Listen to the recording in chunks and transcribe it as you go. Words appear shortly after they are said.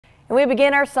And we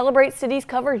begin our Celebrate Cities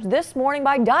coverage this morning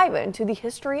by diving into the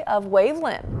history of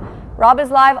Waveland. Rob is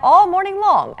live all morning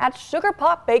long at Sugar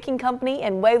Pop Baking Company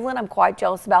in Waveland. I'm quite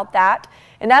jealous about that.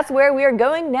 And that's where we are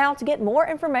going now to get more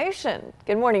information.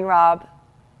 Good morning, Rob.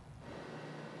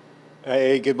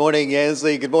 Hey, good morning,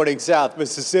 Ansley. Good morning, South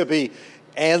Mississippi.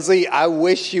 Ansley, I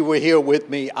wish you were here with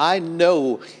me. I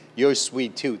know your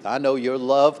sweet tooth. I know your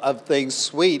love of things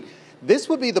sweet. This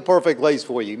would be the perfect place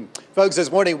for you. Folks,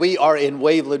 this morning we are in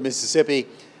Waveland, Mississippi.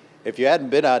 If you hadn't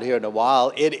been out here in a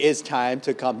while, it is time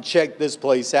to come check this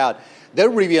place out. They're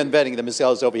reinventing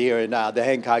themselves over here in the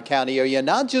Hancock County area,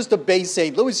 not just the Bay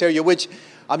St. Louis area, which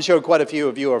I'm sure quite a few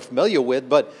of you are familiar with,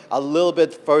 but a little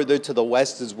bit further to the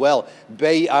west as well.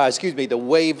 The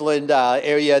Waveland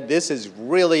area. This is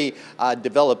really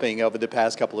developing over the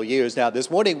past couple of years. Now, this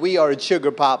morning we are at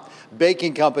Sugar Pop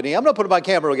Baking Company. I'm going to put my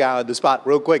camera guy on the spot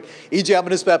real quick. EJ, I'm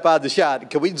going to step out of the shot.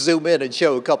 Can we zoom in and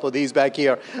show a couple of these back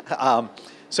here?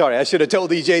 Sorry, I should have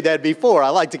told EJ that before. I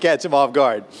like to catch him off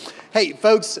guard. Hey,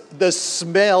 folks, the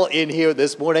smell in here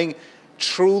this morning,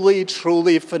 truly,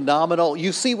 truly phenomenal.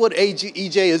 You see what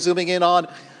EJ is zooming in on?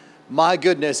 My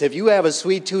goodness, if you have a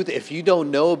sweet tooth, if you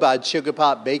don't know about Sugar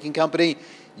Pop Baking Company,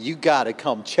 you got to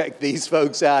come check these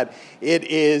folks out. It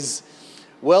is,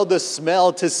 well, the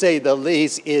smell, to say the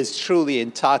least, is truly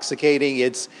intoxicating.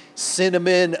 It's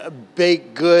cinnamon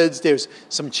baked goods. There's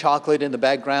some chocolate in the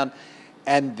background.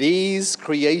 And these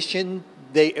creations,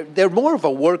 they're more of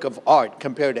a work of art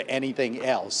compared to anything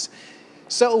else.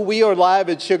 So we are live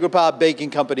at Sugar Pop Baking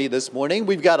Company this morning.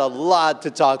 We've got a lot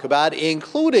to talk about,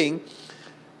 including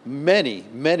many,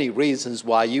 many reasons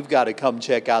why you've got to come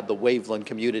check out the Waveland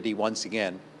community once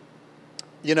again.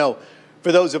 You know,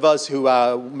 for those of us who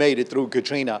made it through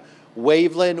Katrina,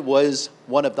 Waveland was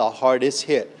one of the hardest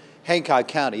hit. Hancock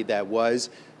County, that was.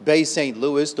 Bay St.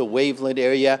 Louis, the Waveland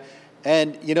area.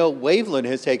 And, you know, Waveland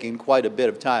has taken quite a bit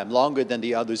of time, longer than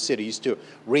the other cities, to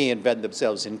reinvent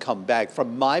themselves and come back,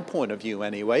 from my point of view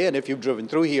anyway. And if you've driven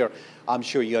through here, I'm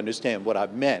sure you understand what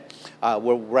I've meant,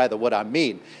 well, rather what I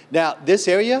mean. Now, this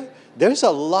area, there's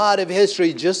a lot of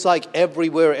history, just like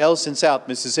everywhere else in South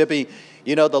Mississippi.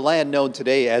 You know, the land known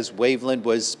today as Waveland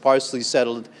was sparsely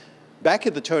settled back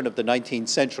at the turn of the 19th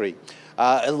century.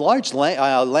 A large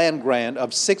land grant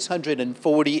of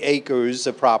 640 acres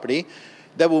of property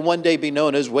that will one day be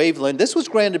known as Waveland. This was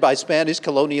granted by Spanish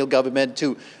colonial government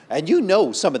to, and you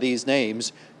know some of these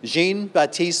names,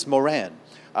 Jean-Baptiste Morin,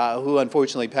 who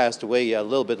unfortunately passed away a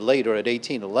little bit later at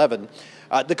 1811.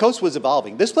 The coast was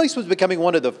evolving. This place was becoming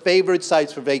one of the favorite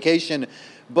sites for vacation,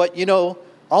 but you know,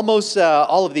 almost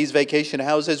all of these vacation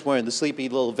houses were in the sleepy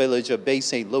little village of Bay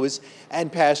St. Louis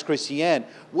and Pass Christian.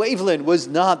 Waveland was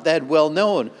not that well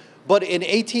known, but in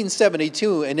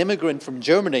 1872, an immigrant from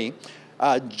Germany,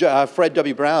 Fred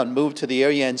W. Brown, moved to the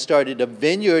area and started a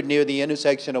vineyard near the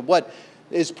intersection of what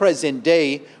is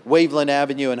present-day Waveland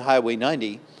Avenue and Highway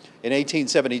 90. In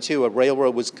 1872, a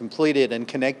railroad was completed and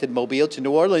connected Mobile to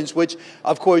New Orleans, which,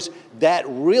 of course, that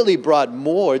really brought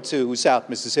more to South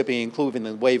Mississippi, including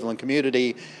the Waveland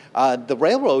community. The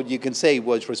railroad, you can say,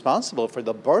 was responsible for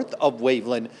the birth of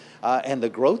Waveland and the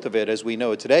growth of it as we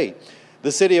know it today.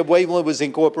 The city of Waveland was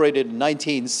incorporated in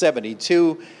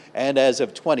 1972. And as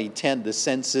of 2010, the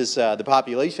census, the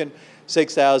population,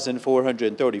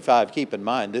 6,435. Keep in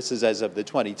mind, this is as of the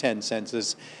 2010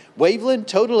 census. Waveland,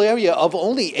 total area of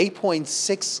only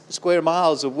 8.6 square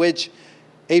miles, of which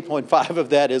 8.5 of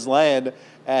that is land,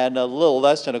 and a little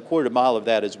less than a quarter mile of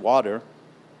that is water.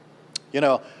 You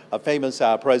know, a famous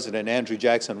president, Andrew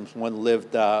Jackson,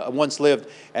 once lived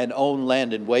and owned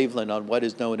land in Waveland on what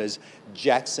is known as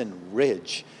Jackson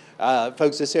Ridge.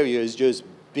 Folks, this area is just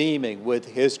beaming with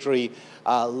history.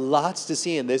 Lots to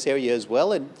see in this area as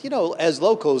well. And, you know, as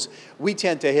locals, we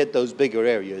tend to hit those bigger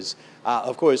areas.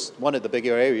 Of course, one of the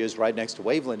bigger areas right next to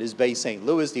Waveland is Bay St.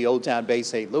 Louis, the Old Town Bay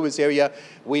St. Louis area.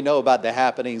 We know about the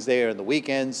happenings there in the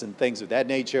weekends and things of that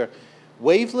nature.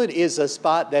 Waveland is a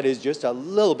spot that is just a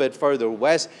little bit further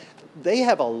west. They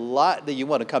have a lot that you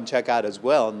want to come check out as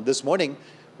well. And this morning,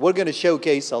 we're going to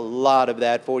showcase a lot of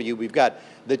that for you. We've got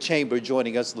the Chamber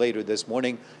joining us later this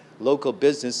morning. Local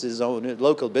business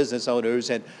owners,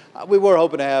 and we were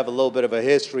hoping to have a little bit of a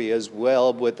history as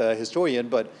well with a historian,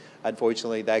 but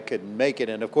unfortunately that couldn't make it.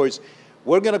 And of course,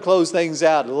 we're going to close things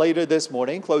out later this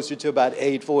morning, closer to about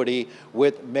 8:40,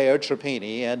 with Mayor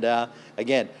Trapani. And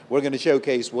again, we're going to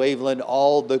showcase Waveland,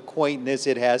 all the quaintness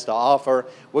it has to offer.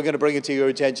 We're going to bring it to your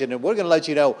attention, and we're going to let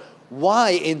you know why,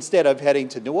 instead of heading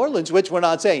to New Orleans, which we're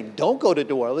not saying don't go to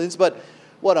New Orleans, but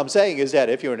what I'm saying is that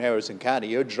if you're in Harrison County,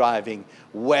 you're driving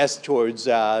west towards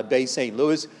Bay St.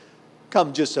 Louis,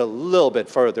 come just a little bit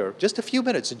further, just a few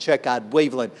minutes, and check out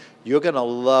Waveland. You're going to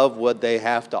love what they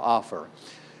have to offer.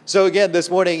 So again, this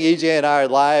morning, EJ and I are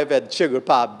live at Sugar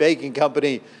Pop Baking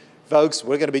Company. Folks,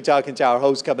 we're going to be talking to our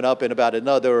host coming up in about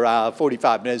another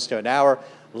 45 minutes to an hour.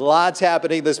 Lots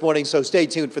happening this morning, so stay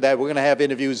tuned for that. We're going to have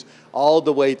interviews all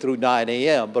the way through 9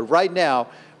 a.m. But right now,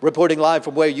 reporting live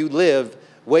from where you live,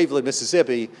 Waveland,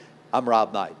 Mississippi, I'm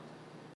Rob Knight.